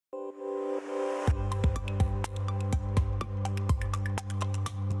Hello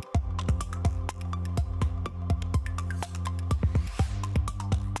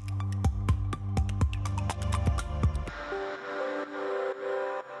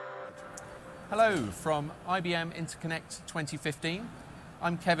from IBM Interconnect 2015.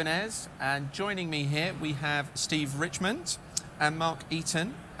 I'm Kevin Ayres, and joining me here we have Steve Richmond and Mark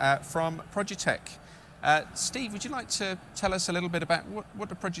Eaton from Projetech. Steve, would you like to tell us a little bit about what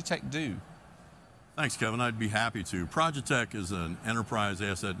does Projetech do? Thanks, Kevin. I'd be happy to. Projetech is an enterprise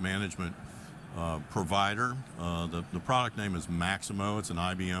asset management provider. The product name is Maximo. It's an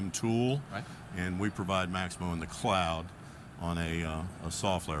IBM tool, right? And we provide Maximo in the cloud on a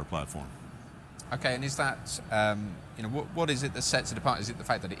Softlayer platform. Okay, and is that, what is it that sets it apart? Is it the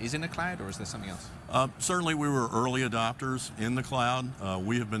fact that it is in the cloud, or is there something else? Certainly we were early adopters in the cloud.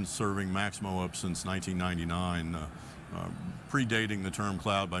 We have been serving Maximo up since 1999, predating the term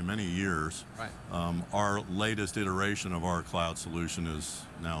cloud by many years. Right. Our latest iteration of our cloud solution is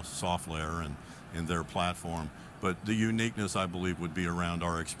now Softlayer and their platform. But the uniqueness, I believe, would be around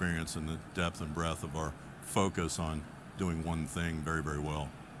our experience and the depth and breadth of our focus on doing one thing very, very well.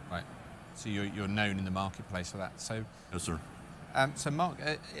 Right. So you're known in the marketplace for that. So yes, sir. So Mark,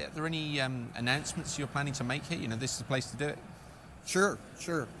 are there any announcements you're planning to make here? This is the place to do it. Sure.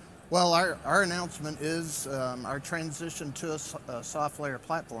 Well, our announcement is our transition to a Softlayer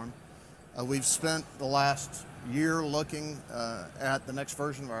platform. We've spent the last year looking at the next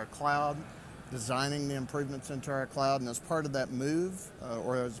version of our cloud, designing the improvements into our cloud, and as part of that move,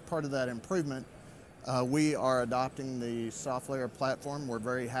 or as part of that improvement, we are adopting the Softlayer platform. We're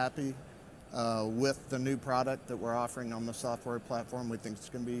very happy with the new product that we're offering on the software platform. We think it's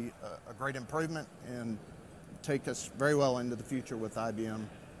going to be a great improvement and take us very well into the future with IBM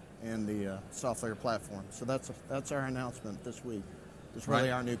and the Softlayer platform. So that's our announcement this week. It's really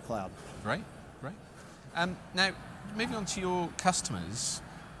our new cloud. Right. Now, moving on to your customers,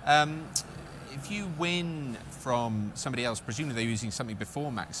 if you win from somebody else, presumably they're using something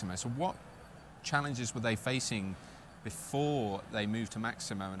before Maximo, so what challenges were they facing before they moved to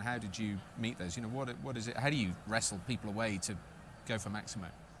Maximo, and how did you meet those? What is it? How do you wrestle people away to go for Maximo,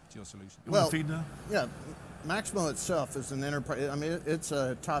 to your solution? Well, yeah, Maximo itself is an enterprise. I mean, it's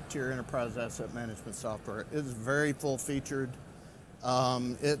a top-tier enterprise asset management software. It's very full-featured.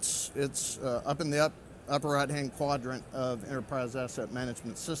 It's up in the upper right-hand quadrant of enterprise asset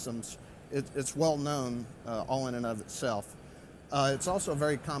management systems. It's well known all in and of itself. It's also a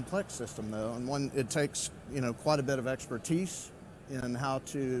very complex system, though, and it takes quite a bit of expertise in how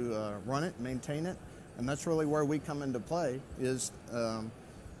to run it, maintain it, and that's really where we come into play.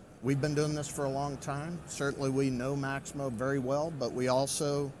 We've been doing this for a long time. Certainly, we know Maximo very well, but we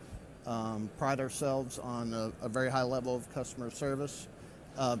also pride ourselves on a very high level of customer service.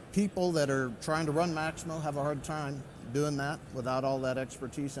 People that are trying to run Maximo have a hard time doing that without all that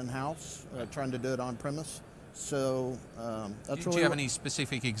expertise in-house, trying to do it on-premise. So that's do you have any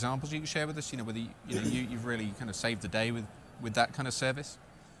specific examples you can share with us? Whether you've really kind of saved the day with that kind of service?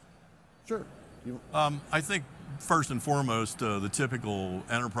 Sure. I think first and foremost, the typical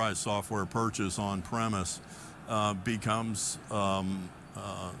enterprise software purchase on premise becomes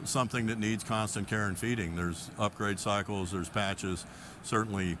something that needs constant care and feeding. There's upgrade cycles, there's patches,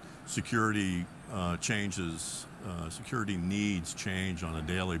 certainly security changes, security needs change on a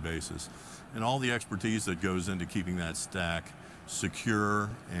daily basis. And all the expertise that goes into keeping that stack secure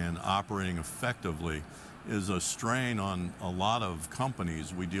and operating effectively is a strain on a lot of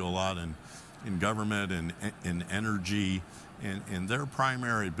companies. We deal a lot in government and in energy, and their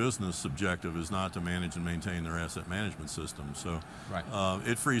primary business objective is not to manage and maintain their asset management system. So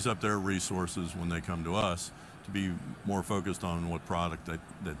it frees up their resources when they come to us to be more focused on what product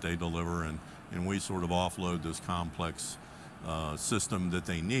that they deliver, and we sort of offload this complex system that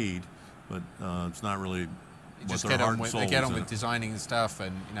they need. But it's not really what their heart and soul is. They get on with designing the stuff,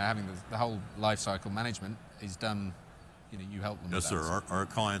 and having the whole life cycle management is done. You help them. Yes, with that. sir. Our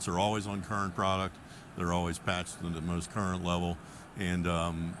clients are always on current product. They're always patched to the most current level, and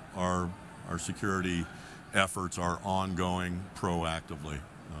our security efforts are ongoing proactively.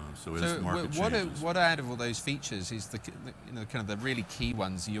 So as market changes. What out of all those features is the kind of the really key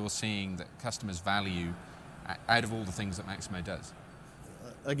ones you're seeing that customers value out of all the things that Maximo does?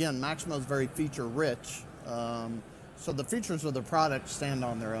 Again, Maximo is very feature-rich, so the features of the product stand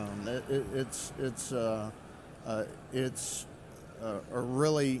on their own. It's a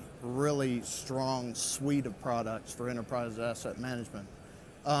really, really strong suite of products for enterprise asset management.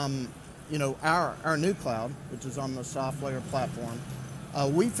 Our new cloud, which is on the Softlayer platform,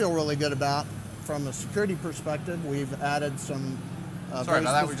 we feel really good about from a security perspective. We've added some Sorry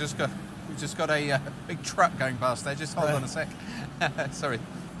about that. We've just got a big truck going past there. Just hold on a sec. Sorry.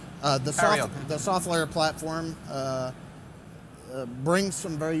 The Softlayer platform brings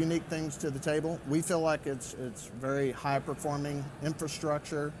some very unique things to the table. We feel like it's very high performing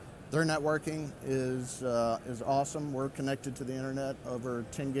infrastructure. Their networking is awesome. We're connected to the internet over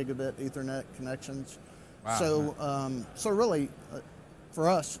 10 gigabit Ethernet connections. Wow. So really, for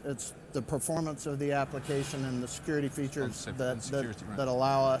us, it's the performance of the application and the security features that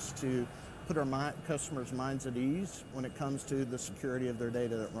allow us to put our customers' minds at ease when it comes to the security of their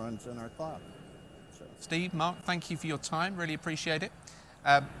data that runs in our cloud. So. Steve, Mark, thank you for your time. Really appreciate it.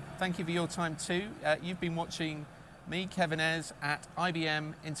 Thank you for your time too. You've been watching me, Kevin Ayres, at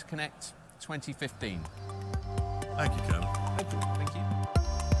IBM Interconnect 2015. Thank you, Kevin. Thank you.